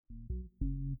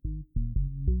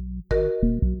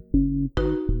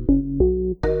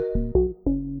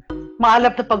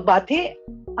Maalap na pagbati.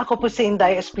 Ako po si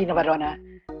Inday Espina Varona.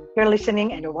 You're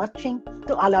listening and you're watching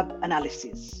to Alab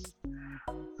Analysis.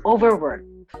 Overworked,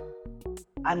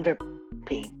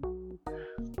 underpaid.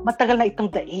 Matagal na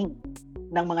itong daing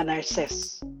ng mga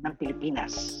nurses ng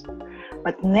Pilipinas.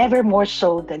 But never more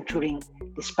so than during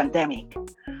this pandemic.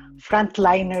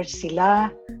 Frontliners sila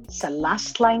sa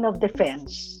last line of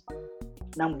defense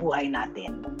ng buhay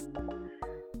natin.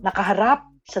 Nakaharap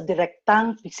sa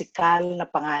direktang pisikal na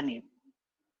panganib.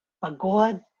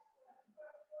 Pagod,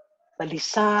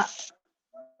 balisa,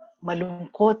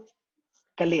 malungkot,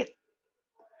 galit.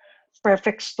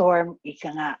 Perfect storm, ika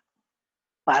nga,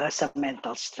 para sa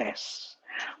mental stress.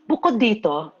 Bukod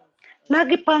dito,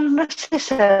 lagi pang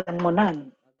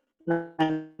nasisermonan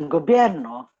ng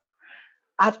gobyerno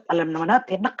at alam naman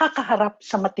natin, nakakaharap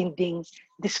sa matinding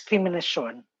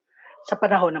diskriminasyon sa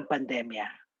panahon ng pandemya.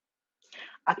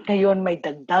 At ngayon may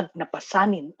dagdag na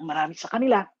pasanin ang marami sa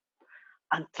kanila,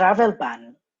 ang travel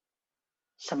ban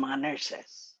sa mga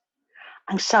nurses.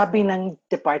 Ang sabi ng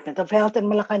Department of Health and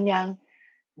Malacanang,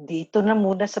 dito na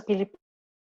muna sa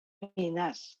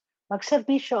Pilipinas,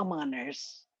 magserbisyo ang mga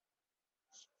nurse.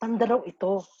 Tanda raw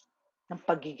ito ng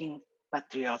pagiging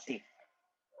patriotic,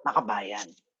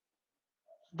 makabayan.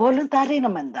 Voluntary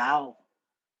naman daw.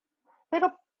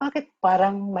 Pero bakit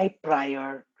parang may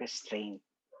prior restraint?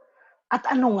 At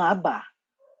ano nga ba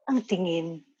ang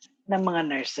tingin ng mga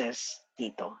nurses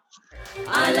dito?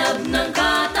 Alab ng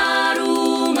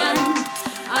katarungan,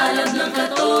 alab ng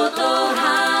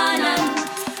katotohanan,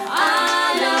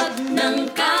 alab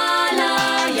ng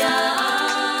kalayaan.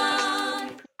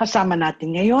 Kasama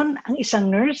natin ngayon ang isang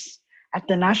nurse at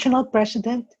the National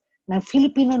President ng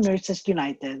Filipino Nurses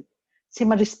United, si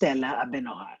Maristela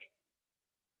Abenojar.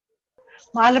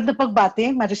 Maalab na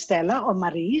pagbati, Maristela o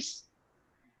Maris.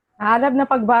 Alab na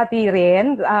pagbati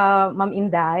rin, Ma'am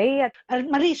Inday.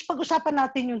 Maris, pag-usapan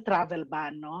natin yung travel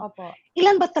ban, no? Opo.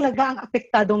 Ilan ba talaga ang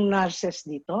apektadong nurses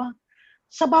dito?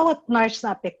 Sa bawat nurse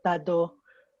na apektado,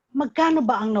 magkano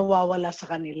ba ang nawawala sa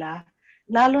kanila?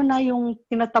 Lalo na yung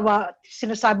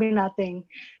sinasabi natin,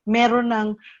 meron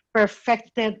ng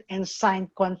perfected and signed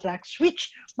contracts,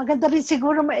 which maganda rin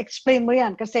siguro ma-explain mo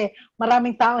yan kasi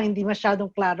maraming tao hindi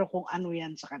masyadong klaro kung ano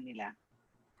yan sa kanila.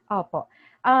 Opo.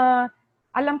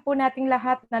 Alam po nating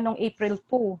lahat na noong April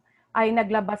 2 ay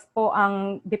naglabas po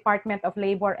ang Department of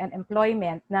Labor and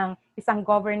Employment ng isang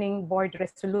Governing Board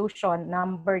Resolution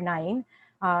number 9,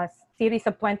 series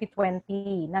of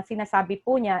 2020, na sinasabi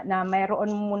po niya na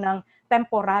mayroon munang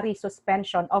temporary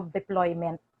suspension of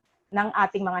deployment ng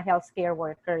ating mga healthcare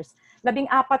workers.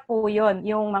 14 po yun,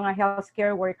 yung mga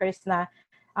healthcare workers na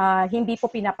hindi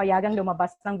po pinapayagang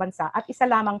lumabas ng bansa at isa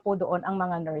lamang po doon ang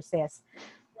mga nurses.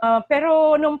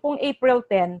 Pero noong pong April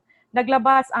 10,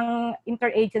 naglabas ang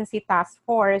Interagency Task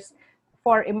Force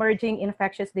for Emerging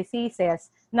Infectious Diseases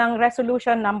ng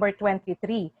Resolution number 23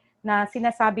 na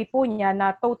sinasabi po niya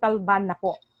na total ban na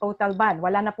po. Total ban,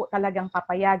 wala na po talagang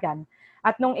papayagan.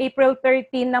 At noong April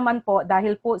 13 naman po,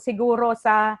 dahil po siguro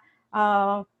sa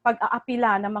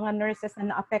pag-aapila ng mga nurses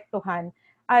na naapektuhan,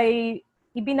 ay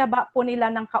ibinaba po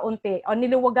nila ng kaunti o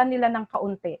niluwagan nila ng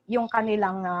kaunti yung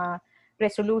kanilang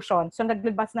resolution. So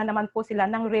naglabas na naman po sila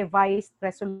ng revised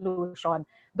resolution.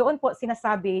 Doon po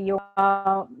sinasabi yung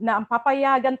na ang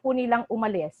papayagan po nilang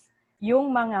umalis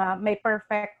yung mga may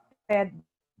perfected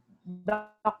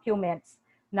documents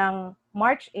ng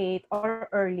March 8 or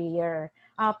earlier.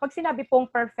 Pag sinabi pong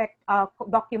perfect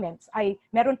documents ay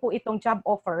meron po itong job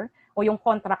offer o yung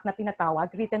contract na tinatawag,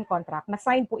 written contract, na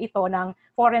sign po ito ng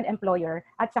foreign employer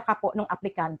at saka po ng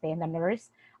aplikante na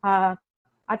nurse.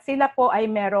 At sila po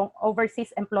ay merong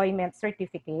overseas employment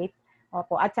certificate.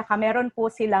 Opo, at saka meron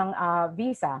po silang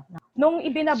visa. Nung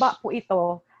ibinaba po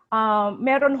ito,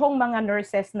 meron hong mga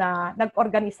nurses na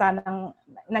nag-organisa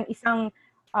ng isang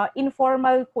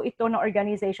informal po ito na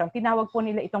organization. Tinawag po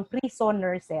nila itong prison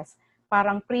nurses.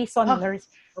 Parang prison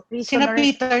nurse. Sina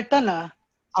Peter ito na?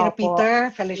 Sina Opo. Peter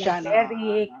Feliciano.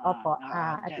 Eric, opo.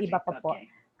 At iba pa po.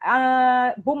 Okay.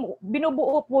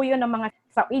 Binubuo po yun ng mga,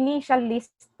 sa initial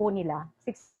list po nila,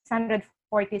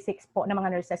 646 po na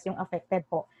mga nurses yung affected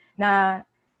po. Na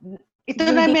ito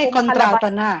na may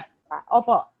kontrata na.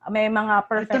 Opo, may mga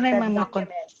perfected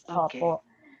documents. Okay. Opo.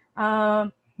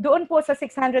 Doon po sa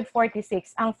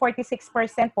 646, ang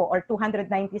 46% po or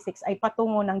 296 ay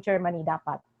patungo ng Germany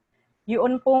dapat.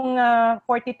 Yun pong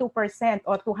 42%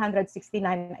 o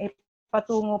 269 ay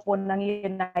patungo po ng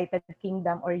United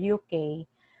Kingdom or UK.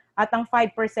 At ang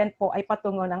 5% po ay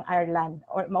patungo ng Ireland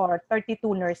or 32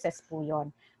 nurses po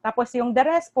yon. Tapos yung the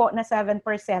rest po na 7%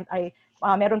 ay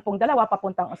meron pong dalawa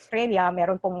papuntang Australia,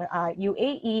 meron pong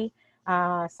UAE,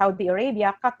 Saudi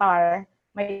Arabia, Qatar,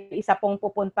 may isa pong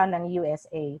pupunta ng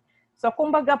USA. So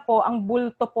kumbaga po, ang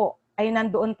bulto po ay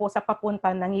nandoon po sa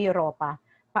papunta ng Europa,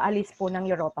 paalis po ng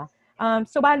Europa.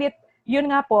 Subalit, yun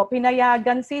nga po,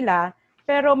 pinayagan sila,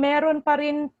 pero meron pa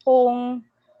rin pong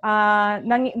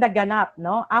naganap,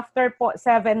 no? After po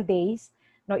 7 days,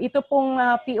 no, ito pong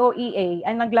POEA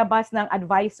ay naglabas ng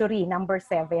advisory number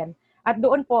 7. At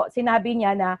doon po, sinabi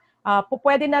niya na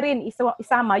pwede na rin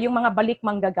isama yung mga balik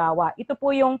manggagawa. Ito po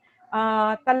yung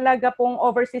talaga pong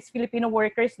overseas Filipino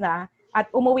workers na at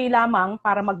umuwi lamang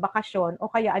para magbakasyon o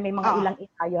kaya ay may mga ilang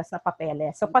inayos na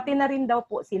papeles. So pati na rin daw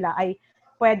po sila ay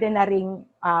pwede na ring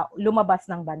lumabas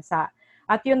ng bansa.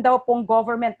 At yun daw pong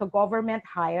government to government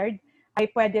hired ay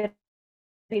pwede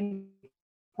rin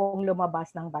pong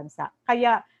lumabas ng bansa.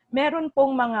 Kaya meron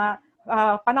pong mga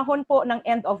panahon po ng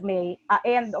end of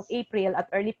April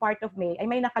at early part of May ay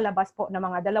may nakalabas po na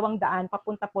mga 200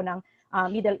 papunta po ng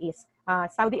Middle East,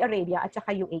 Saudi Arabia at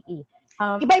saka UAE.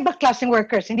 Iba-iba klaseng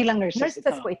workers, hindi lang nurses.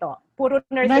 Nurses po ito. Puro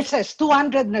nurses.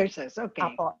 200 nurses. Okay.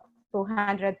 Apo,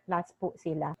 200 plus po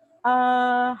sila.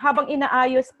 Habang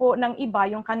inaayos po ng iba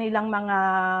yung kanilang mga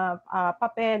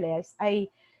papeles,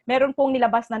 ay meron pong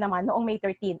nilabas na naman noong May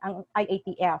 13 ang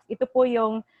IATF. Ito po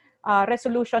yung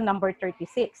resolution number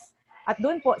 36. At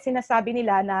doon po sinasabi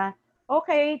nila na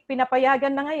okay,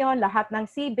 pinapayagan na ngayon lahat ng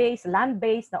sea-based,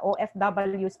 land-based na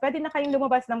OFWs, pwede na kayong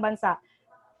lumabas ng bansa.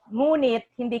 Ngunit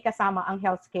hindi kasama ang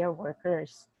healthcare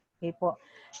workers. Okay po.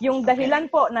 Yung dahilan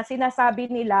po na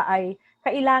sinasabi nila ay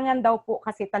kailangan daw po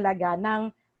kasi talaga ng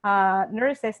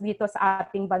nurses dito sa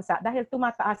ating bansa dahil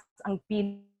tumataas ang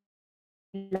bilang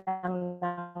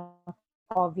ng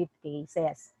COVID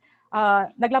cases.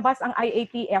 Naglabas ang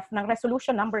IATF ng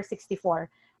resolution number 64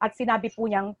 at sinabi po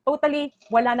niyang totally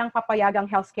wala nang papayagang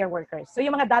healthcare workers. So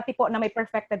yung mga dati po na may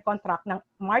perfected contract ng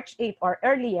March 8 or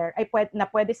earlier ay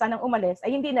pwede sanang umalis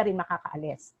ay hindi na rin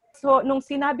makakaalis. So nung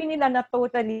sinabi nila na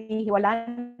totally wala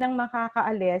nang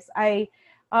makakaalis ay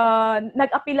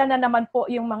nag-apila na naman po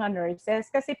yung mga nurses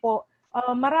kasi po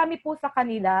marami po sa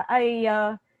kanila ay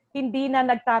hindi na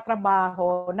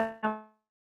nagtatrabaho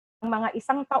ng mga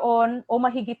 1 taon o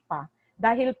mahigit pa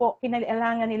dahil po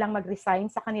kinailangan nilang mag-resign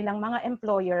sa kanilang mga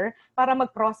employer para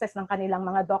mag-process ng kanilang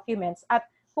mga documents at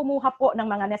kumuha po ng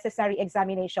mga necessary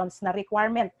examinations na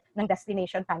requirement ng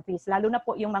destination countries, lalo na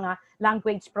po yung mga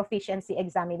language proficiency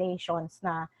examinations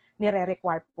na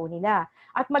nire-require po nila.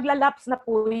 At magla-lapse na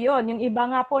po yun. Yung iba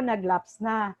nga po nag-lapse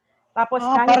na. Tapos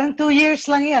parang 2 years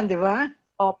lang yan, di ba?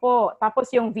 Opo. Tapos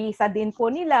yung visa din po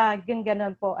nila,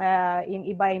 ganun po, yung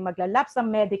iba ay magla-lapse sa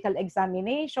medical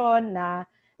examination na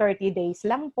 30 days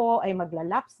lang po ay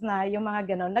magla-lapse na, yung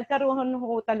mga ganun. Nagkaroon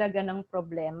ho talaga ng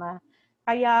problema.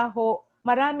 Kaya ho,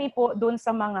 marami po dun sa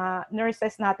mga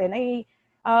nurses natin ay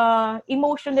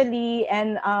emotionally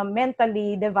and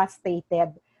mentally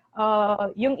devastated.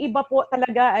 Yung iba po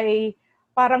talaga ay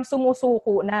parang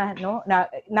sumusuko na, no?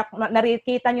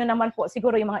 Nakikita nyo naman po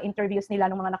siguro yung mga interviews nila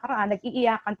ng mga nakaraan,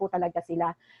 nag-iiyakan po talaga sila.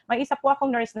 May isa po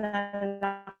akong nurse na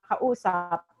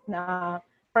nakausap na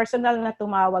personal na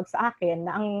tumawag sa akin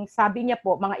na ang sabi niya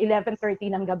po, mga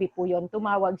 11:30 ng gabi po yon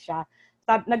tumawag siya.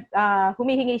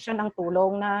 Humihingi siya ng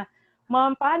tulong na,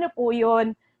 ma'am, paano po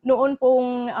yun? Noon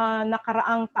pong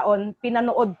nakaraang taon,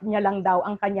 pinanood niya lang daw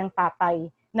ang kanyang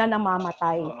tatay na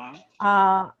namamatay.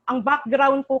 Ang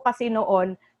background po kasi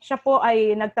noon, siya po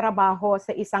ay nagtrabaho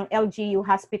sa isang LGU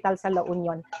hospital sa La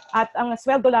Union. At ang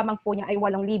sweldo lamang po niya ay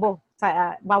 8,000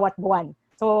 sa bawat buwan.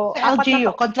 So,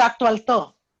 LGU, contractual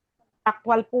to.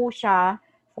 Actual po siya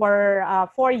for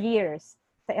 4 years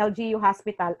sa LGU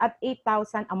Hospital at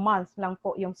 8,000 a month lang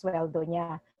po yung sweldo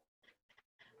niya.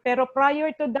 Pero prior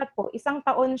to that po, 1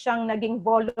 taon siyang naging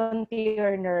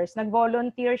volunteer nurse.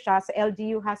 Nag-volunteer siya sa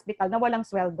LGU Hospital na walang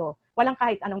sweldo, walang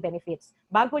kahit anong benefits.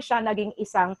 Bago siya naging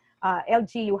isang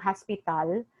LGU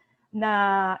Hospital na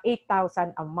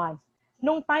 8,000 a month.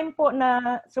 Nung time po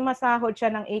na sumasahod siya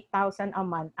ng 8,000 a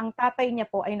month, ang tatay niya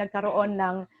po ay nagkaroon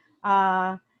ng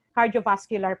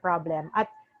cardiovascular problem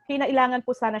at kinailangan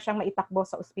po sana siyang maitakbo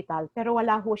sa ospital pero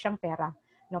wala ho siyang pera,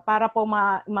 no, para po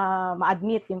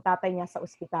ma-admit yung tatay niya sa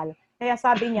ospital. Kaya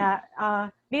sabi niya,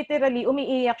 literally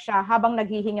umiiyak siya habang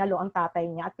naghihingalo ang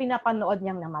tatay niya at pinapanood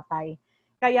niyang namatay.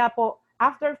 Kaya po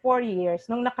after 4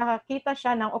 years, nung nakakita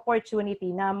siya ng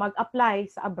opportunity na mag-apply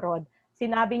sa abroad,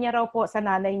 sinabi niya raw po sa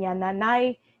nanay niya,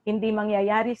 nanay, hindi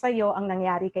mangyayari sa iyo ang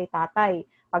nangyari kay tatay.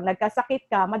 Pag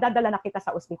nagkasakit ka, madadala na kita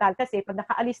sa ospital kasi pag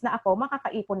nakaalis na ako,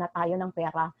 makakaipon na tayo ng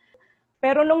pera.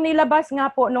 Pero nung nilabas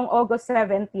nga po nung August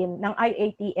 17 ng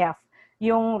IATF,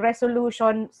 yung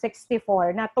Resolution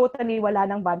 64 na totally wala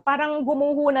ng ban, parang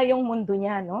gumuho na yung mundo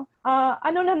niya, no?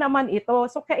 Ano na naman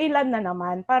ito? So kailan na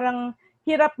naman? Parang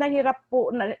hirap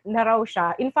po na raw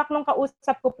siya. In fact, nung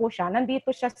kausap ko po siya, nandito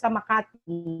siya sa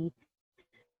Makati.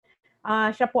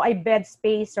 Siya po ay bed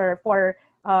spacer for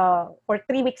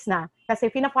 3 weeks na.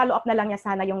 Kasi pina-follow up na lang niya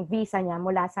sana yung visa niya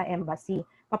mula sa embassy.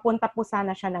 Papunta po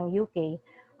sana siya ng UK.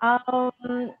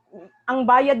 Ang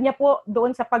bayad niya po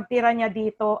doon sa pagtira niya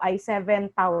dito ay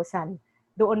 7,000.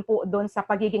 Doon sa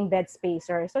pagiging bed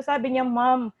spacer. So sabi niya,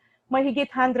 ma'am,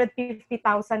 mahigit 150,000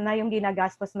 na yung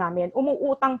ginagastos namin.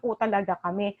 Umuutang po talaga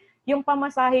kami. Yung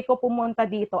pamasahe ko pumunta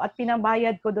dito at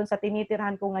pinabayad ko doon sa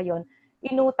tinitirhan ko ngayon,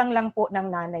 inutang lang po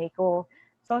ng nanay ko.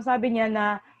 So sabi niya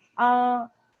na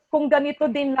kung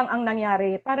ganito din lang ang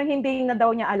nangyari, parang hindi na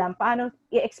daw niya alam paano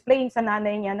i-explain sa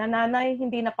nanay niya na nanay,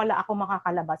 hindi na pala ako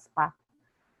makakalabas pa.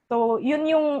 So yun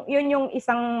yung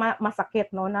isang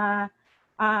masakit, no, na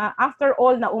after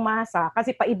all na umasa,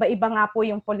 kasi paiba-iba nga po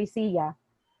yung polisiya,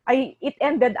 ay it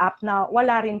ended up na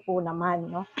wala rin po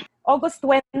naman, no. August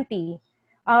 20,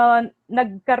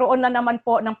 nagkaroon na naman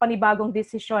po ng panibagong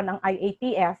desisyon ng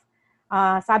IATF.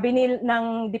 Sabi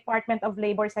ng Department of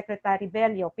Labor Secretary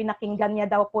Bello, pinakinggan niya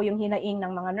daw po yung hinaing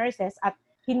ng mga nurses at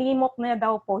hinimok niya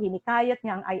daw po, hinikayat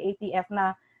niya ang IATF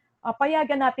na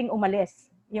payagan nating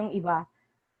umalis yung iba.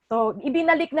 So,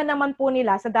 ibinalik na naman po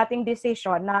nila sa dating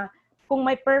decision na kung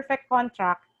may perfect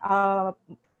contract,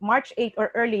 March 8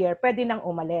 or earlier, pwede nang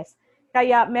umalis.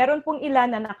 Kaya meron pong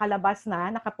ilan na nakalabas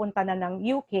na, nakapunta na ng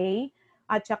UK,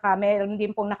 at saka meron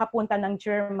din pong nakapunta ng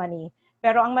Germany.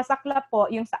 Pero ang masaklap po,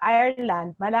 yung sa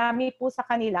Ireland, marami po sa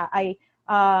kanila ay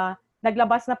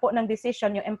naglabas na po ng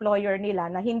decision yung employer nila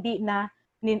na hindi na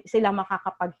sila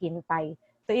makakapaghintay.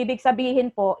 So ibig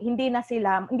sabihin po, hindi na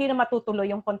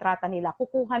matutuloy yung kontrata nila.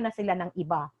 Kukuha na sila ng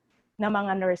iba na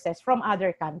mga nurses from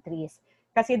other countries.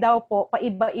 Kasi daw po,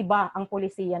 paiba-iba ang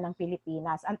polisiya ng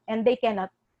Pilipinas and they cannot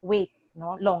wait,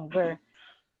 no, longer.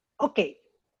 Okay.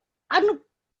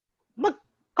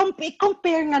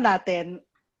 Compare nga natin,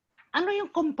 ano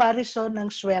yung comparison ng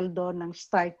sweldo ng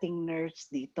starting nurse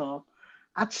dito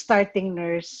at starting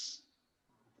nurse,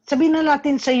 sabihin na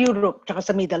natin sa Europe tsaka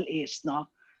sa Middle East, no?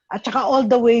 At saka all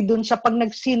the way dun sa pag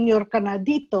nag-senior ka na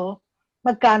dito,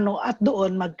 magkano at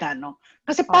doon magkano.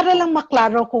 Kasi para lang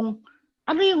maklaro kung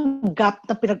ano yung gap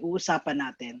na pinag-uusapan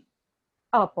natin.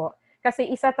 Opo. Kasi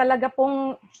isa talaga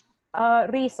pong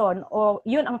reason, o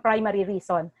yun ang primary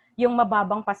reason, yung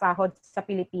mababang pasahod sa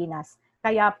Pilipinas.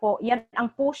 Kaya po, yan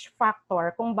ang push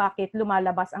factor kung bakit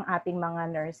lumalabas ang ating mga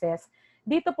nurses.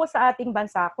 Dito po sa ating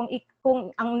bansa, kung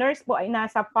ang nurse po ay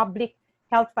nasa public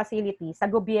health facility, sa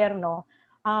gobyerno,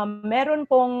 meron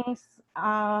pong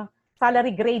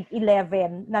salary grade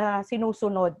 11 na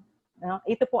sinusunod.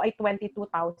 Ito po ay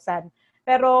 22,000.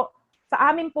 Pero sa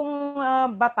amin pong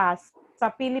batas, sa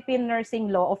Philippine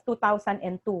Nursing Law of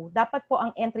 2002, dapat po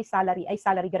ang entry salary ay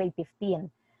salary grade 15.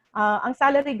 Ang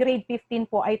salary grade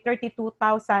 15 po ay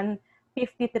 32,053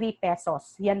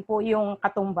 pesos. Yan po yung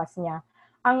katumbas niya.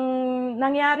 Ang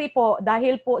nangyari po,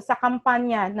 dahil po sa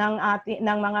kampanya ng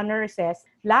mga nurses,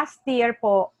 last year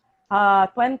po,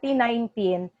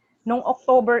 2019, nung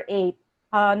October 8,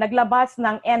 naglabas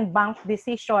ng en banc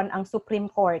decision ang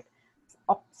Supreme Court.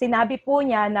 Sinabi po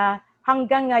niya na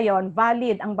hanggang ngayon,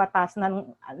 valid ang batas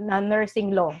ng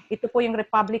nursing law. Ito po yung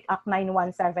Republic Act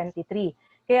 9173.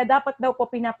 Kaya dapat daw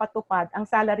po pinapatupad ang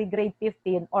salary grade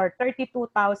 15 or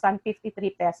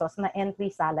 32,053 pesos na entry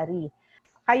salary.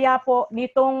 Kaya po,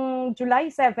 nitong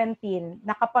July 17,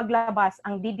 nakapaglabas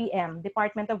ang DBM,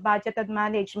 Department of Budget and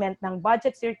Management, ng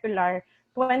Budget Circular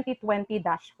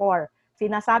 2020-4.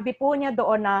 Sinasabi po niya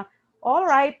doon na,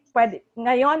 alright,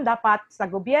 ngayon dapat sa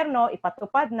gobyerno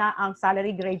ipatupad na ang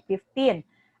salary grade 15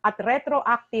 at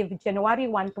retroactive January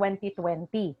 1,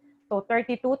 2020. So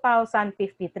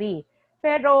 32,053.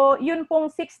 Pero yun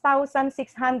pong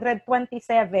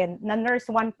 6,627 na nurse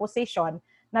 1 position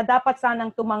na dapat sanang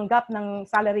tumanggap ng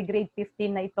salary grade 15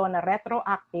 na ito na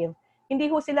retroactive, hindi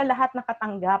ho sila lahat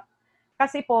nakatanggap.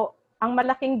 Kasi po, ang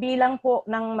malaking bilang po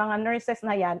ng mga nurses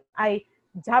na yan ay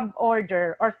job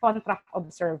order or contract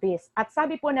of service. At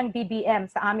sabi po ng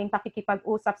DBM sa aming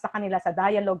pakikipag-usap sa kanila sa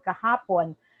dialogue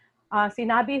kahapon,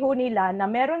 sinabi ho nila na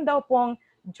meron daw pong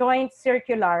joint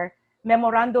circular,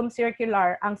 memorandum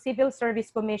circular, ang Civil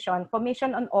Service Commission,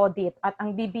 Commission on Audit at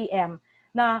ang DBM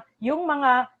na yung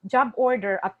mga job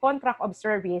order at contract of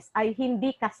service ay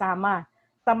hindi kasama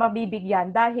sa mabibigyan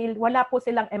dahil wala po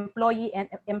silang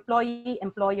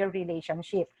employee-employer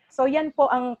relationship. So yan po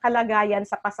ang kalagayan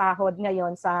sa pasahod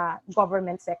ngayon sa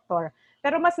government sector.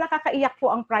 Pero mas nakakaiyak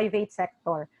po ang private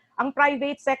sector. Ang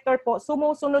private sector po,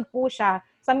 sumusunod po siya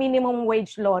sa minimum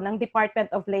wage law ng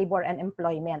Department of Labor and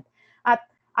Employment. At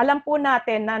alam po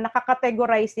natin na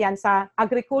nakakategorize yan sa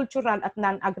agricultural at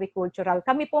non-agricultural.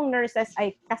 Kami pong nurses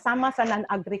ay kasama sa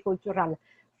non-agricultural.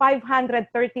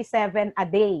 537 a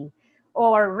day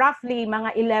or roughly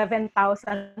mga 11,000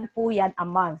 po yan a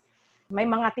month. May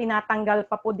mga tinatanggal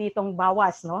pa po ditong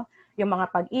bawas, no? Yung mga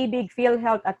pag-ibig,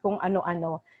 PhilHealth at kung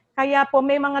ano-ano. Kaya po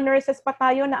may mga nurses pa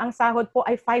tayo na ang sahod po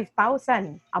ay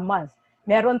 5,000 a month.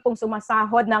 Meron pong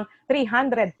sumasahod ng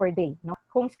 300 per day. No?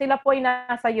 Kung sila po ay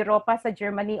nasa Europa, sa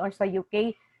Germany, or sa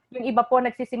UK, yung iba po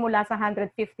nagsisimula sa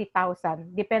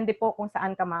 150,000. Depende po kung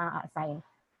saan ka ma-assign.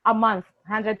 A month,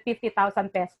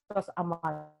 150,000 pesos a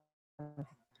month.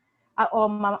 O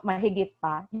mahigit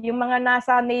pa. Yung mga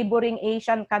nasa neighboring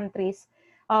Asian countries,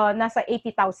 nasa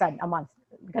 80,000 a month.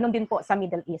 Ganon din po sa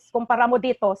Middle East. Kumpara mo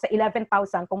dito sa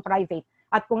 11,000 kung private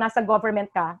at kung nasa government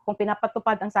ka, kung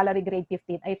pinapatupad ang salary grade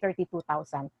 15 ay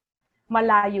 32,000.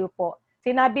 Malayo po.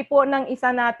 Sinabi po ng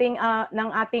isa nating ng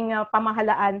ating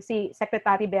pamahalaan si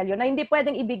Secretary Bello na hindi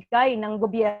pwedeng ibigay ng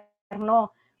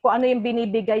gobyerno kung ano yung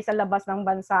binibigay sa labas ng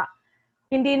bansa.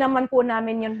 Hindi naman po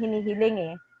namin yun hinihiling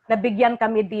eh. Nabigyan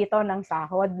kami dito ng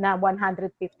sahod na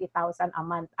 150,000 a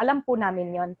month. Alam po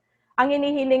namin yon. Ang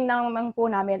hinihiling naman po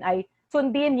namin ay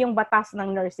sundin yung batas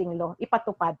ng nursing law,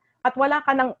 ipatupad. At wala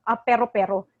ka ng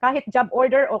pero-pero. Kahit job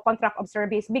order o contract of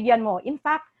service, bigyan mo. In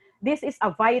fact, this is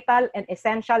a vital and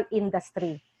essential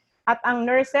industry. At ang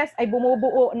nurses ay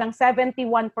bumubuo ng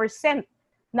 71%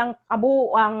 ng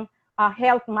kabuuang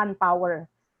health manpower.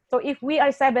 So if we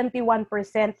are 71%,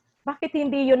 bakit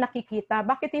hindi yun nakikita?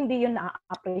 Bakit hindi yun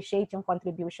na-appreciate yung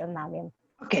contribution namin?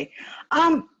 Okay.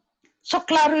 So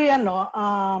klaro yan, no?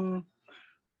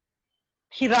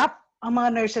 Hirap ang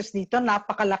mga nurses dito,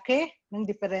 napakalaki ng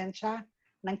diferensya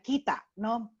ng kita,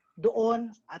 no? Doon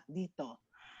at dito.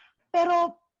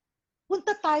 Pero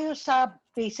punta tayo sa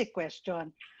basic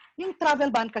question. Yung travel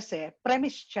ban kasi,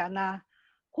 premise siya na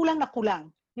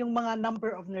kulang yung mga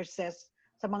number of nurses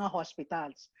sa mga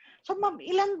hospitals. So ma'am,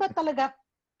 ilan ba talaga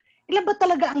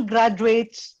ang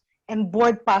graduates and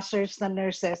board passers na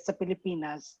nurses sa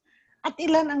Pilipinas? At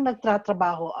ilan ang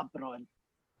nagtatrabaho abroad?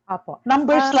 Opo.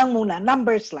 Numbers lang muna.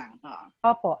 Numbers lang.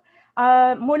 Opo.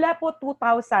 Mula po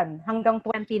 2000 hanggang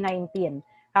 2019,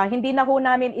 hindi na ho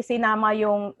namin isinama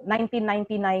yung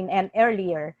 1999 and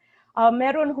earlier.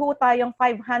 Meron ho tayong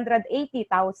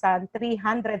 580,359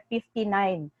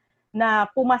 na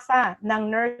pumasa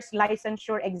ng nurse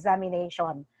licensure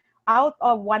examination out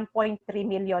of 1.3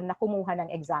 million na kumuha ng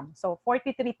exam. So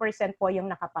 43% po yung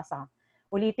nakapasa.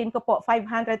 Ulitin ko po,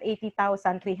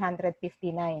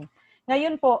 580,359.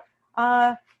 Ngayon po,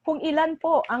 kung ilan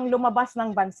po ang lumabas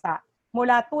ng bansa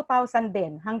mula 2000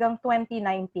 din hanggang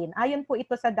 2019, ayon po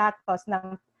ito sa datos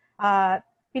ng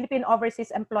Philippine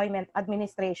Overseas Employment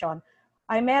Administration,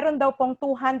 ay meron daw pong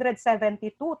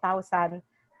 272,070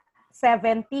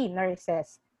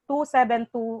 nurses,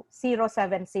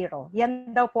 272,070.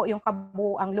 Yan daw po yung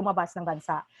kabuuang lumabas ng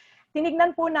bansa.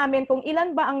 Tinignan po namin kung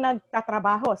ilan ba ang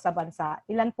nagtatrabaho sa bansa,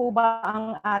 ilan po ba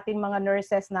ang ating mga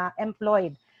nurses na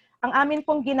employed. Ang amin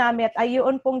pong ginamit ay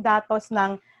yun pong datos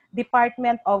ng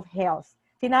Department of Health.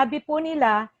 Sinabi po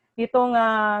nila ito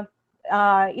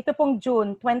pong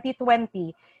June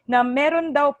 2020 na meron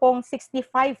daw pong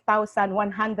 65,108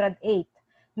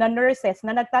 na nurses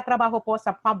na nagtatrabaho po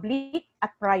sa public at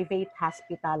private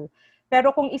hospital. Pero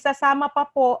kung isasama pa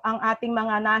po ang ating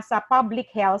mga nasa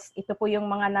public health, ito po yung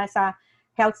mga nasa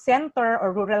health center or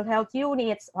rural health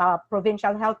units,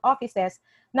 provincial health offices,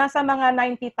 nasa mga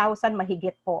 90,000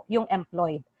 mahigit po yung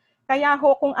employed. Kaya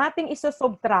ho, kung ating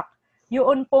isusubtract,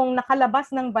 yun pong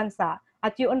nakalabas ng bansa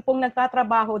at yun pong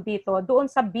nagtatrabaho dito, doon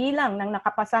sa bilang ng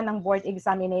nakapasa ng board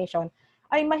examination,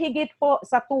 ay mahigit po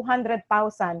sa 200,000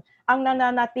 ang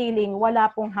nananatiling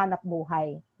wala pong hanap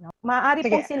buhay. No? Maaari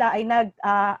po sila ay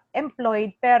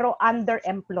nag-employed pero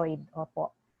underemployed.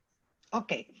 Opo.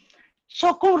 Okay.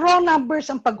 So kung raw numbers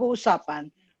ang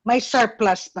pag-uusapan, may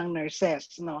surplus ng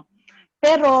nurses, no?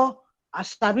 Pero,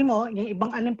 as sabi mo, yung ibang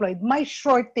unemployed, may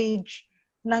shortage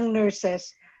ng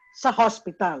nurses sa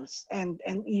hospitals and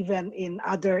even in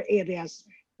other areas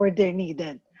where they're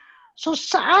needed. So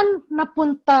saan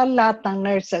napunta lahat ng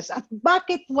nurses at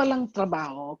bakit walang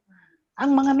trabaho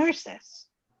ang mga nurses?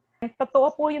 Totoo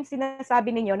po yung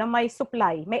sinasabi ninyo na may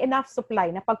supply, may enough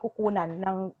supply na pagkukunan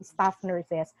ng staff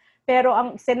nurses. Pero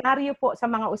ang senaryo po sa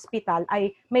mga ospital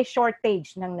ay may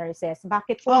shortage ng nurses.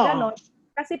 Bakit po gano'n?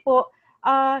 Kasi po,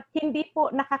 hindi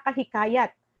po nakakahikayat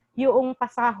yung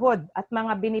pasahod at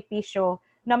mga benepisyo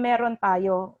na meron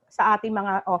tayo sa ating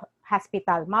mga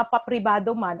hospital,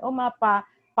 mapapribado man o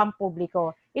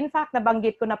pampubliko. In fact,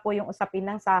 nabanggit ko na po yung usapin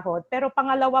ng sahod. Pero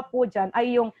pangalawa po dyan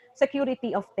ay yung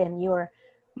security of tenure.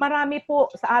 marami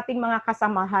po sa ating mga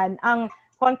kasamahan ang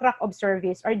contract of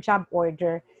service or job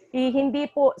order. Hindi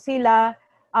po sila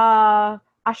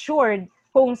assured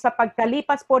kung sa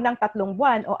pagkalipas po ng 3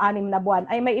 buwan o 6 na buwan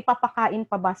ay may ipapakain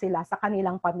pa ba sila sa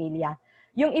kanilang pamilya.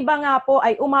 Yung iba nga po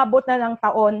ay umabot na ng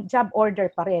taon, job order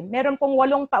pa rin. Meron pong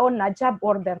 8 taon na job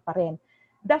order pa rin.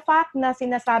 The fact na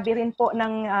sinasabi rin po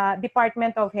ng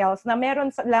Department of Health na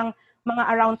meron lang mga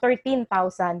around 13,000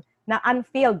 na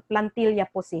unfilled plantilla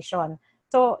position.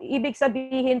 So, ibig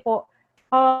sabihin po,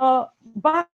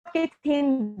 bakit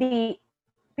hindi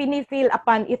pinifill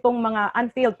upon itong mga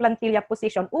unfilled plantilla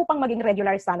position upang maging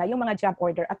regular sana yung mga job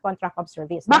order at contract of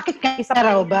service? Bakit kaya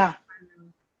raw ba?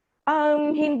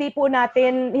 Hindi po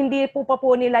pa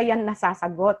po nila yan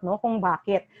nasasagot, no, kung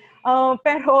bakit.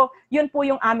 Pero yun po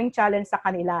yung aming challenge sa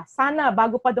kanila. Sana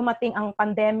bago pa dumating ang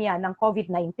pandemya ng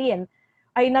COVID-19,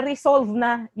 ay na-resolve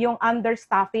na yung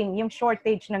understaffing, yung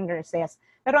shortage ng nurses.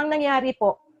 Pero ang nangyari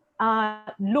po,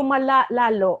 lumala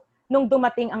lalo nung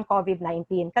dumating ang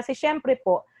COVID-19. Kasi syempre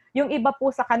po, yung iba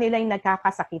po sa kanila yung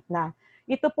nagkakasakit na.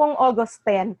 Ito pong August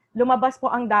 10, lumabas po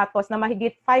ang datos na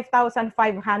mahigit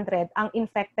 5,500 ang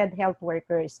infected health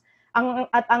workers.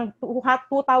 At ang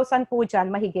 2,000 po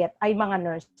dyan mahigit ay mga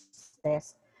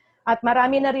nurses. At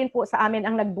marami na rin po sa amin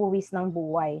ang nagbuwis ng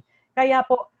buhay. Kaya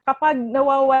po, kapag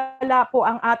nawawala po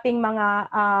ang ating mga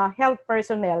health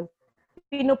personnel,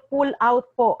 pinupull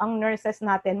out po ang nurses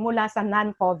natin mula sa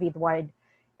non-COVID ward.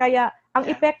 Kaya ang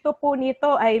epekto po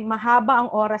nito ay mahaba ang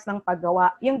oras ng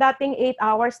paggawa. Yung dating 8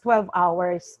 hours, 12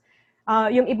 hours.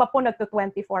 Yung iba po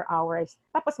nagto-24 hours.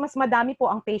 Tapos mas madami po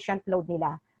ang patient load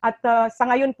nila. At sa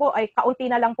ngayon po ay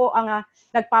kaunti na lang po ang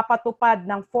nagpapatupad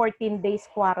ng 14 days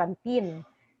quarantine.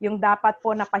 Yung dapat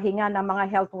po napahinga ng mga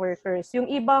health workers. Yung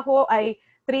iba ho ay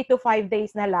 3 to 5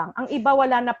 days na lang. Ang iba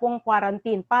wala na pong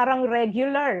quarantine. Parang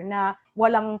regular na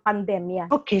walang pandemya.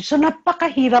 Okay, so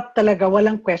napakahirap talaga,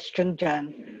 walang question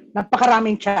dyan.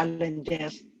 Napakaraming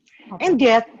challenges. Okay. And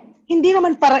yet, hindi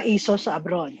naman paraiso sa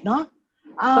abroad, no?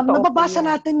 Nababasa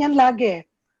natin yan lagi.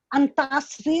 Ang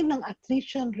taas rin ng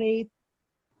attrition rate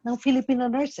ng Filipino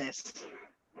nurses.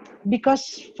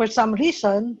 Because for some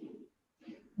reason,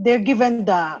 they're given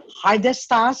the hardest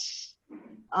tasks,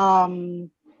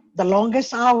 the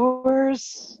longest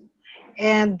hours,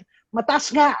 and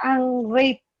mataas nga ang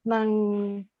rate ng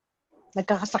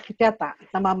nagkakasakit yata at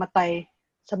namamatay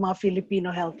sa mga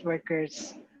Filipino health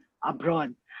workers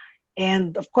abroad.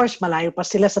 And of course, malayo pa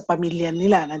sila sa pamilya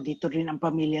nila. Nandito rin ang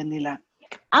pamilya nila.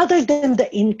 Other than the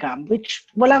income, which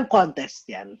walang contest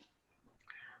yan,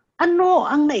 ano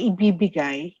ang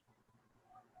naibibigay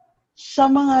sa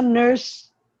mga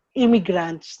nurse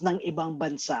immigrants ng ibang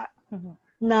bansa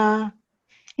na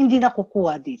hindi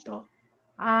nakukuha dito?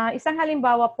 Isang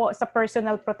halimbawa po sa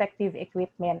personal protective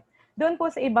equipment. Doon po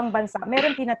sa ibang bansa,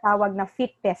 meron tinatawag na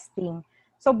fit testing.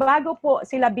 So bago po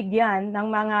sila bigyan ng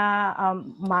mga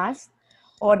mask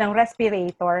o ng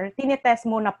respirator, tinitest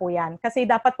muna po yan. Kasi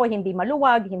dapat po hindi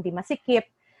maluwag, hindi masikip,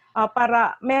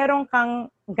 para meron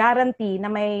kang guarantee na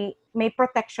may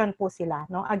protection po sila,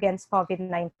 no, against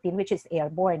COVID-19, which is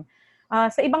airborne.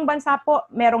 Sa ibang bansa po,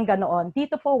 merong ganoon.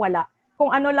 Dito po wala.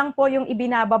 Kung ano lang po yung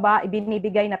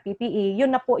ibinibigay na PPE, yun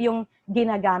na po yung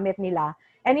ginagamit nila.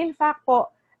 And in fact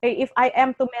po, if I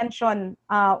am to mention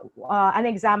an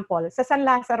example, sa San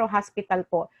Lazaro Hospital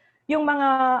po, yung mga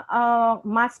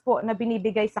mask po na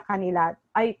binibigay sa kanila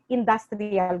ay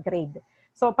industrial grade.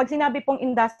 So pag sinabi pong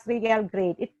industrial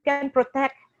grade, it can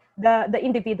protect the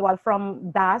individual from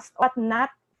dust but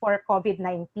not for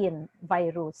COVID-19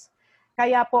 virus.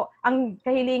 Kaya po, ang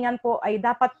kahilingan po ay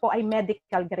dapat po ay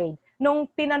medical grade. Nung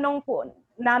tinanong po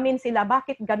namin sila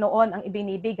bakit ganoon ang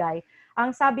ibinibigay, ang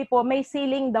sabi po may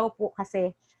ceiling daw po kasi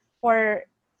for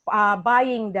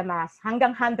buying the mask,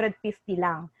 hanggang 150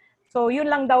 lang. So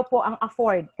yun lang daw po ang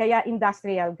afford, kaya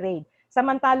industrial grade.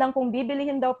 Samantalang kung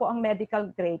bibilihin daw po ang medical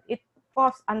grade, it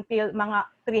costs until mga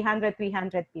 300,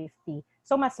 350.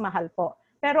 So mas mahal po.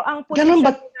 Pero ang position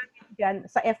dyan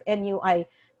sa FNU ay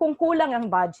kung kulang ang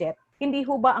budget, hindi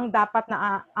ho ba ang dapat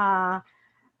na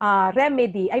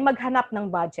remedy ay maghanap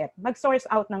ng budget, mag-source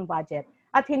out ng budget,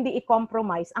 at hindi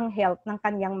i-compromise ang health ng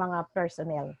kanyang mga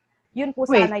personnel. Yun po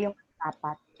sana yung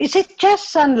dapat. Is it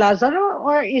just San Lazaro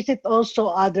or is it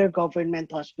also other government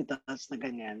hospitals na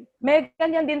ganyan? May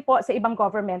ganyan din po sa ibang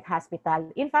government hospital.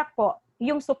 In fact po,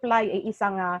 yung supply ay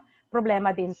isang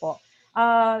problema din po.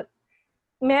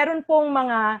 Meron pong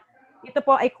ito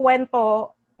po ay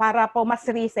kwento para po mas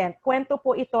recent. Kwento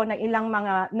po ito ng ilang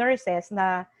mga nurses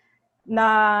na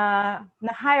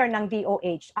hire ng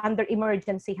DOH under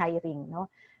emergency hiring,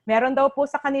 no? Meron daw po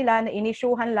sa kanila na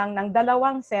inisyuhan lang ng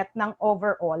 2 set ng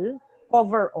overall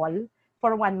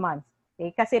for 1 month.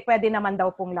 Okay? Kasi pwede naman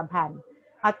daw pong labhan.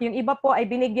 At yung iba po ay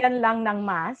binigyan lang ng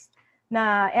mask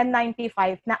na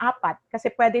N95 na 4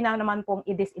 kasi pwede na naman pong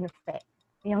i-disinfect.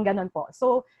 Yung ganun po.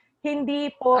 So,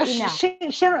 hindi po enough.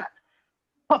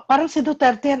 Parang si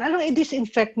Duterte yan, anong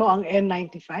i-disinfect mo ang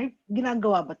N95?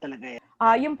 Ginagawa ba talaga yan?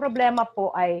 Yung problema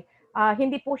po ay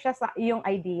hindi po siya sa yung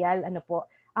ideal. Ano po?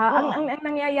 Ang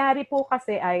nangyayari po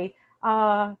kasi ay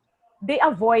they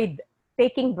avoid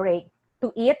taking break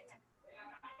to eat,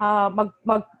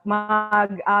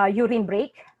 urine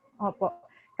break. Opo.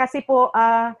 Kasi po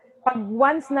pag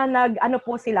once na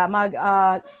po sila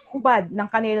hubad ng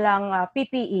kanilang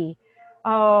PPE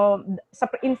sa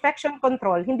infection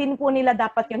control, hindi po nila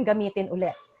dapat yung gamitin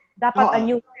ulit. Dapat a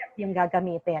new set yung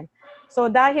gagamitin. So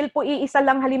dahil po iisa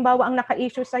lang halimbawa ang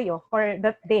naka-issue sa'yo for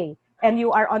that day and you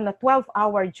are on a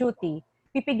 12-hour duty,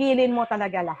 pipigilin mo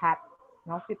talaga lahat.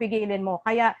 No? Pipigilin mo.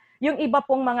 Kaya yung iba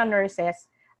pong mga nurses,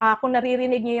 kung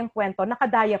naririnig niyo yung kwento,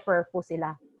 naka-diaper po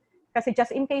sila. Kasi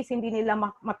just in case hindi nila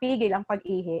mapigil ang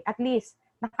pag-ihi, at least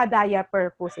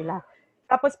naka-diaper po sila.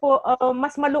 Tapos po,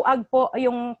 mas maluag po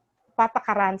yung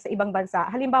patakaran sa ibang bansa.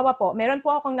 Halimbawa po, meron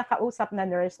po akong nakausap na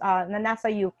nurse na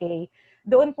nasa UK.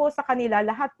 Doon po sa kanila,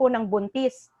 lahat po ng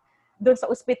buntis, doon sa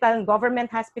hospital, government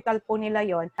hospital po nila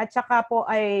yon. At saka po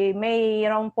ay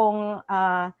mayroong pong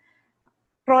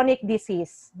chronic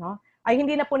disease, no? Ay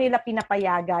hindi na po nila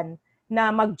pinapayagan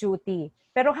na mag-duty.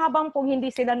 Pero habang po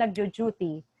hindi sila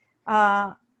nag-duty,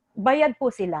 bayad po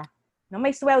sila. No?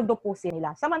 May sweldo po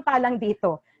sila. Samantalang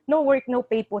dito, no work, no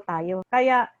pay po tayo.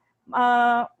 Kaya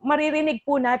maririnig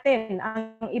po natin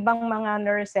ang ibang mga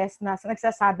nurses na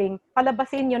nagsasabing,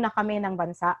 palabasin nyo na kami ng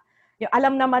bansa. Yung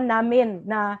alam naman namin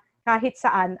na kahit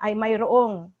saan ay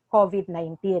mayroong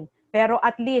COVID-19. Pero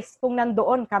at least kung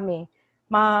nandoon kami,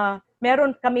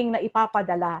 meron kaming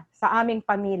naipapadala sa aming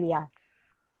pamilya.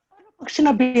 Pag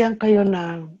sinabihan kayo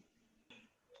na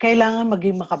kailangan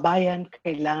maging makabayan,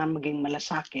 kailangan maging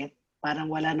malasakit, parang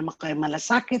wala naman kayo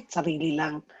malasakit, sarili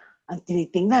lang ang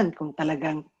tinitingnan kung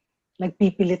talagang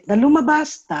nagpipilit na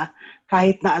lumabas na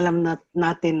kahit na alam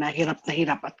natin na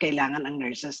hirap at kailangan ang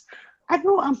nurses.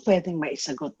 Ano ang pwedeng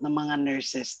maisagot ng mga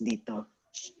nurses dito?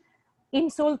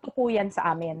 Insulto po yan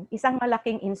sa amin. Isang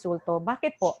malaking insulto.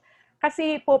 Bakit po?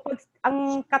 Kasi po,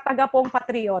 ang kataga pong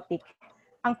patriotic,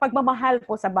 ang pagmamahal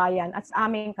po sa bayan at sa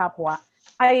aming kapwa,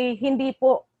 ay hindi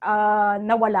po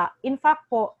nawala. In fact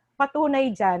po,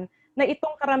 patunay dyan na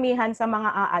itong karamihan sa mga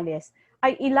aalis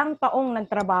ay ilang taong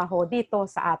nagtrabaho dito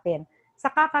sa atin.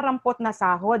 Sa kakarampot na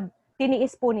sahod,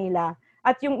 tiniis po nila.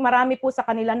 At yung marami po sa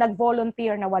kanila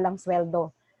nag-volunteer na walang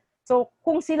sweldo. So,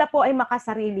 kung sila po ay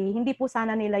makasarili, hindi po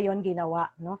sana nila yon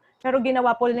ginawa. No? Pero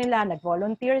ginawa po nila,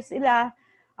 nag-volunteer sila,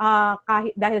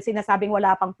 dahil sinasabing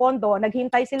wala pang pondo,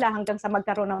 naghintay sila hanggang sa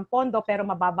magkaroon ng pondo, pero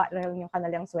mababa lang yung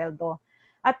kanilang sweldo.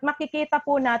 At makikita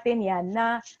po natin yan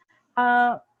na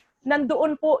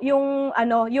nandoon po yung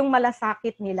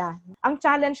malasakit nila. Ang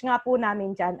challenge nga po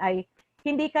namin dyan ay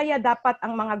hindi kaya dapat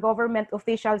ang mga government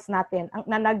officials natin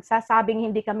na nagsasabing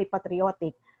hindi kami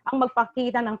patriotic ang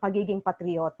magpakita ng pagiging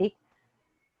patriotic.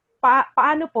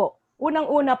 Paano po?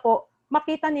 Unang-una po,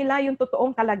 makita nila yung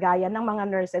totoong kalagayan ng mga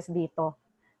nurses dito.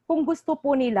 Kung gusto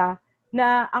po nila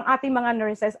na ang ating mga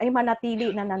nurses ay manatili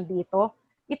na nandito,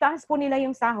 itaas po nila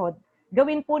yung sahod.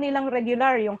 Gawin po nilang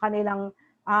regular yung kanilang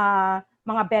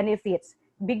mga benefits.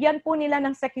 Bigyan po nila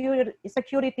ng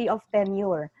security of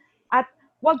tenure. At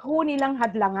wag ho nilang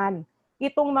hadlangan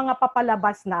itong mga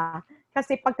papalabas na.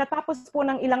 Kasi pagkatapos po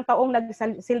ng ilang taong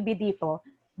nagsilbi dito,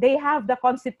 they have the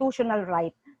constitutional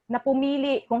right na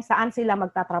pumili kung saan sila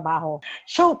magtatrabaho.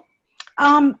 So,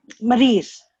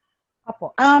 Maris,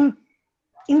 Apo.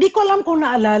 Hindi ko alam kung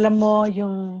naalala mo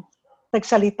yung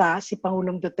nagsalita si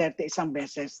Pangulong Duterte isang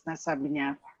beses na sabi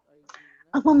niya,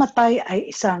 ang mamatay ay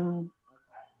isang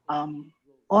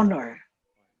honor.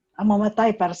 Ang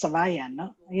mamatay para sa bayan.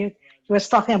 No? He was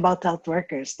talking about health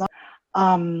workers. No?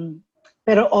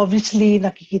 Pero obviously,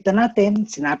 nakikita natin,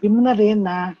 sinabi mo na rin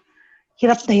na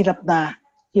hirap na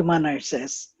yung mga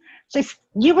nurses. So if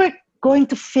you were going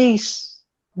to face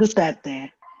Duterte,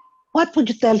 what would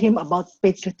you tell him about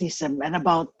patriotism and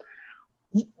about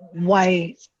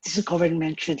why this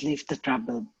government should lift the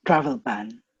travel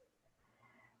ban?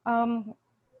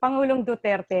 Pangulong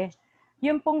Duterte,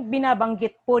 yung pong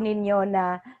binabanggit po ninyo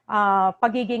na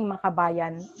pagiging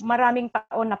makabayan, maraming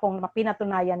taon na pong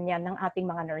pinatunayan yan ng ating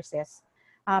mga nurses.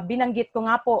 Binanggit ko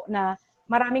nga po na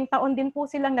maraming taon din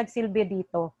po silang nagsilbi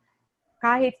dito.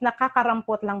 Kahit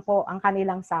nakakarampot lang po ang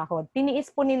kanilang sahod.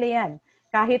 Tiniis po nila yan.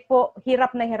 Kahit po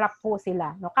hirap na hirap po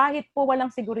sila. No? Kahit po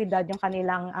walang seguridad yung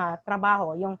kanilang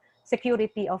trabaho, yung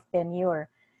security of tenure.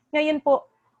 Ngayon po,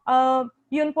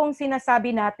 yun pong sinasabi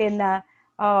natin na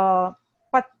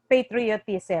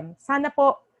patriotism. Sana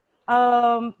po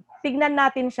tignan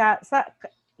natin siya sa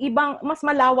ibang mas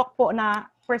malawak po na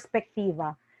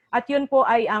perspektiva. At yun po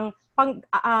ay ang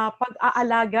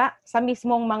pag-aalaga sa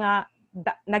mismong mga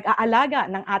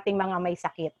nag-aalaga ng ating mga may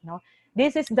sakit, no?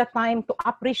 This is the time to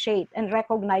appreciate and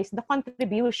recognize the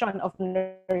contribution of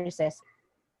nurses.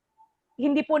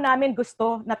 Hindi po namin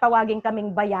gusto na tawagin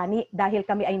kaming bayani dahil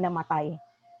kami ay namatay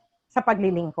sa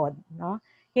paglilingkod, no?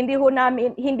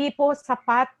 Hindi po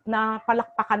sapat na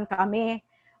palakpakan kami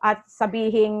at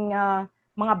sabihing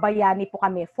mga bayani po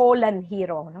kami, fallen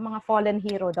hero, no? Mga fallen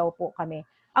hero daw po kami.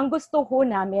 Ang gusto ho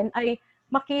namin ay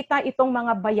makita itong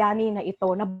mga bayani na ito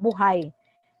na buhay,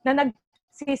 na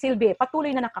nagsisilbi,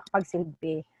 patuloy na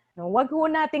nakakapagsilbi. No? Wag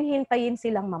ho nating hintayin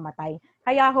silang mamatay.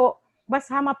 Kaya ho,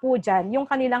 basama po dyan yung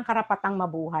kanilang karapatang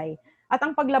mabuhay. At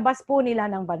ang paglabas po nila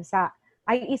ng bansa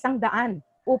ay isang daan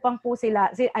upang po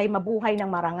sila ay mabuhay ng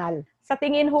marangal. Sa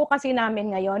tingin ho kasi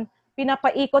namin ngayon,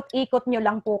 pinapaikot-ikot nyo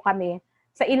lang po kami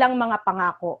sa ilang mga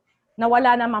pangako na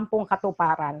wala naman pong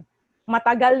katuparan.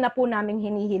 Matagal na po naming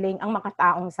hinihiling ang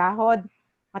makataong sahod.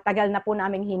 Matagal na po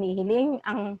naming hinihiling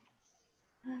ang...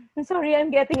 I'm sorry, I'm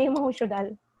getting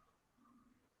emotional.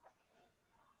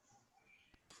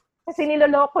 Kasi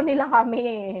niloloko nila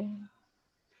kami.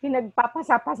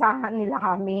 Pinagpapasapasahan nila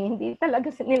kami. Hindi talaga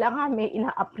nila kami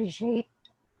ina-appreciate.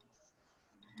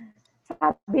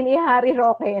 Sabi ni Harry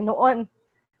Roque noon,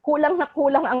 kulang na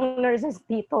kulang ang nurses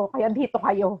dito, kaya dito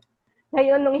kayo.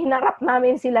 Ngayon, nung hinarap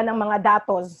namin sila ng mga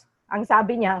datos, ang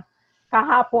sabi niya,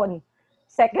 kahapon,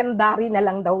 secondary na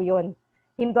lang daw yun.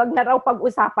 Hinduag na raw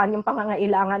pag-usapan yung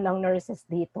pangangailangan ng nurses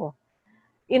dito.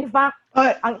 In fact,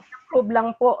 ang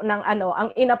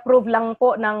inapprove lang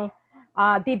po ng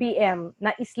DBM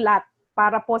na slot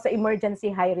para po sa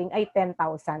emergency hiring ay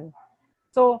 10,000.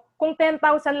 So, kung 10,000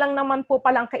 lang naman po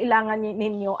palang kailangan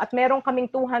ninyo at meron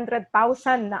kaming 200,000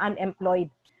 na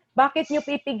unemployed, bakit nyo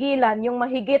pipigilan yung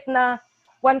mahigit na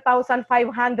 1,500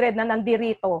 na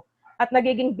nandirito at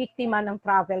nagiging biktima ng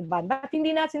travel ban? Bakit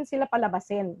hindi natin sila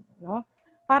palabasin, no?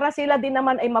 Para sila din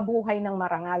naman ay mabuhay ng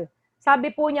marangal.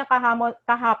 Sabi po niya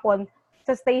kahapon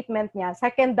sa statement niya,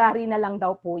 secondary na lang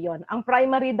daw po yon. Ang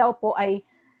primary daw po ay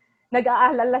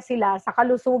nag-aalala sila sa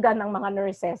kalusugan ng mga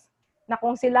nurses na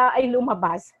kung sila ay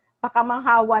lumabas, baka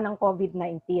mahawa ng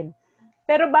COVID-19.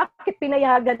 Pero bakit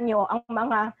pinayagan nyo ang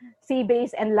mga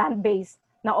sea-based and land-based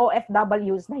na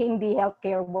OFWs na hindi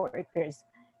healthcare workers?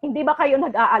 Hindi ba kayo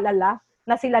nag-aalala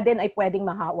na sila din ay pwedeng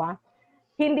mahawa?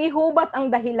 Hindi hubat ang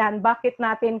dahilan bakit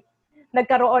natin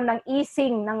nagkaroon ng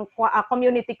easing ng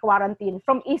community quarantine.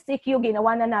 From ECQ,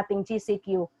 ginawa na nating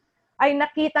GCQ. Ay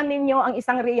nakita ninyo ang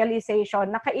isang realization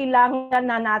na kailangan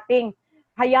na nating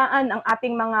hayaan ang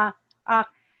ating mga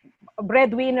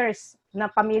breadwinners na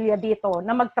pamilya dito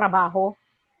na magtrabaho.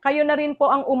 Kayo na rin po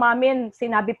ang umamin,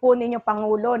 sinabi po ninyo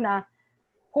Pangulo na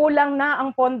kulang na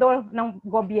ang pondo ng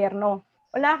gobyerno.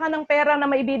 Wala ka ng pera na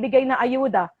maibibigay na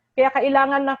ayuda, kaya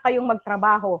kailangan na kayong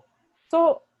magtrabaho.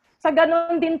 So, sa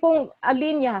ganun din pong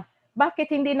linya,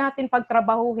 bakit hindi natin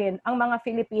pagtrabahuhin ang mga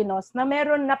Filipinos na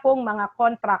meron na pong mga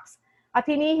contracts at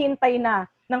hinihintay na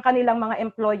ng kanilang mga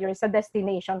employers sa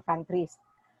destination countries?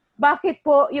 Bakit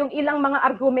po yung ilang mga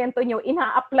argumento nyo,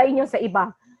 ina-apply nyo sa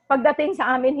iba? Pagdating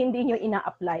sa amin, hindi nyo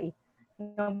ina-apply.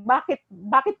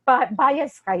 Bakit pa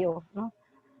bias kayo? No?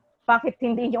 Bakit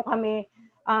hindi nyo kami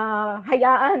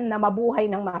hayaan na mabuhay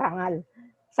ng marangal?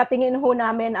 Sa tingin ho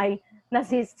namin ay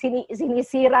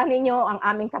sinisira ninyo ang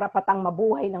aming karapatang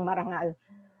mabuhay ng marangal.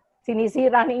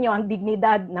 Sinisira ninyo ang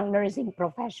dignidad ng nursing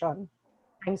profession.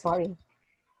 I'm sorry.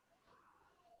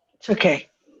 It's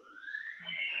okay.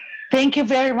 Thank you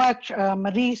very much,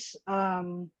 Maris.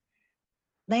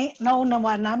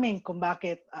 Naunawa namin kung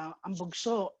bakit ang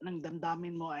bugso ng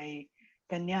damdamin mo ay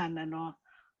ganyan. Ano?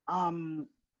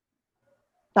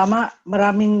 Tama,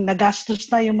 maraming nagastos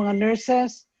na yung mga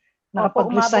nurses,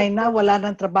 nakapag-resign na, wala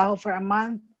ng trabaho for a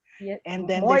month, and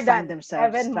then they find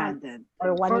themselves stranded.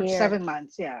 Or 1 year. 7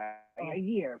 months, yeah. A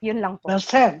year. Yun lang po. Well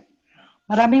said.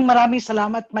 Maraming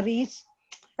salamat, Maris.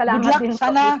 Salamat Good luck. din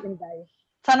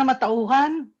Sana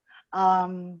matauhan.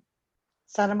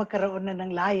 Sana magkaroon na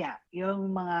ng laya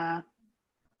yung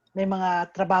may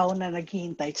mga trabaho na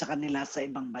naghihintay sa kanila sa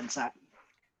ibang bansa.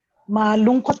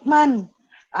 Malungkot man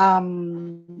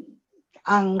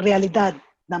ang realidad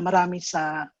na marami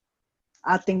sa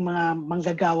ating mga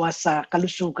manggagawa sa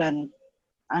kalusugan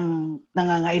ang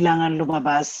nangangailangan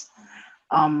lumabas.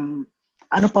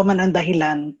 Ano pa man ang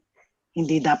dahilan,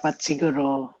 hindi dapat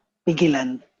siguro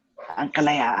pigilan ang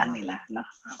kalayaan nila. No?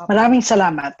 Maraming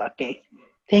salamat. Okay.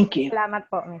 Thank you.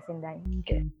 Salamat po, Ms. Inday.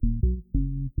 Okay.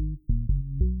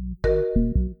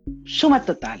 Suma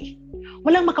total,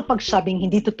 Walang makapagsabing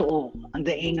hindi totoo ang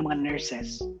daing ng mga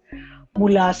nurses.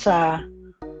 Mula sa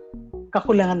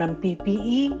kakulangan ng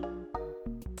PPE,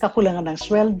 kakulangan ng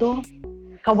sweldo,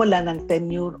 kawalan ng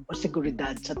tenure o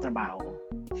seguridad sa trabaho.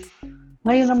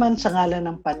 Ngayon naman sa ngalan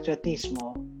ng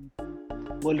patriotismo,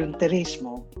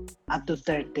 volunteerismo at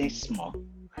Duterteismo,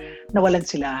 nawalan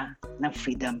sila ng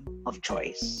freedom of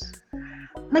choice.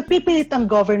 Nagpipilit ang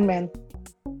government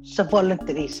sa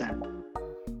volunteerism.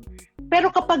 Pero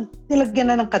kapag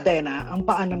nilagyan na ng kadena ang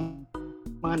paa ng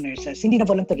mga nurses, hindi na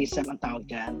volunteerism ang tawag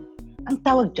dyan. Ang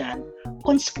tawag dyan,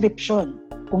 conscription,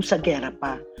 kung sa gera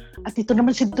pa. At ito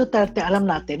naman si Duterte, alam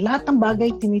natin, lahat ng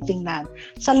bagay tinitingnan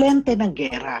sa lente ng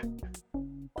gera.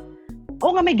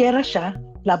 O nga may gera siya,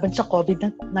 laban sa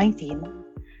COVID-19,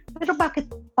 pero bakit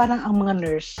parang ang mga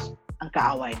nurse ang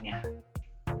kaaway niya?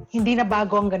 Hindi na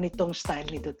bago ang ganitong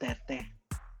style ni Duterte.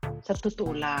 Sa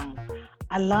totoo lang,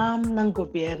 alam ng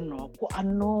gobyerno kung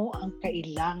ano ang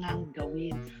kailangang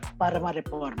gawin para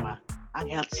mareforma ang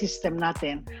health system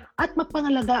natin at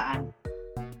mapangalagaan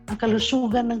ang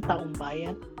kalusugan ng taong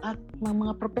bayan at ng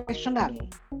mga profesional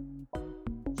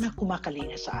na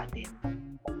kumakalinga sa atin.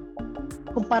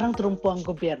 Kung parang trumpo ang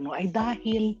gobyerno ay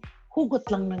dahil hugot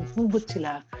lang ng hugot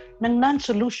sila ng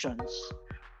non-solutions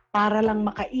para lang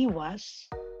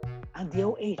makaiwas ang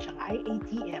DOH, ang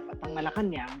IATF at ang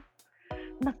Malacanang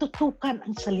na tutukan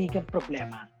ang saligang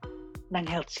problema ng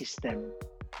health system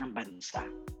ng bansa.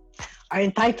 Our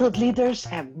entitled leaders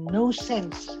have no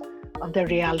sense of the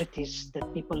realities that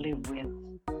people live with.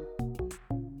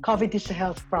 COVID is a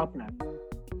health problem.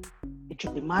 It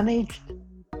should be managed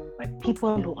by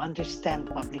people who understand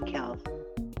public health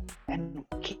and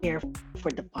care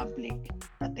for the public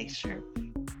that they serve.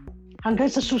 Hanggang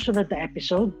sa susunod na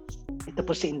episode, ito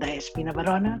po si Inday Espina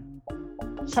Barona.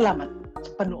 Salamat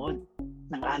sa panood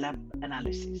ng Alab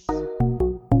Analysis.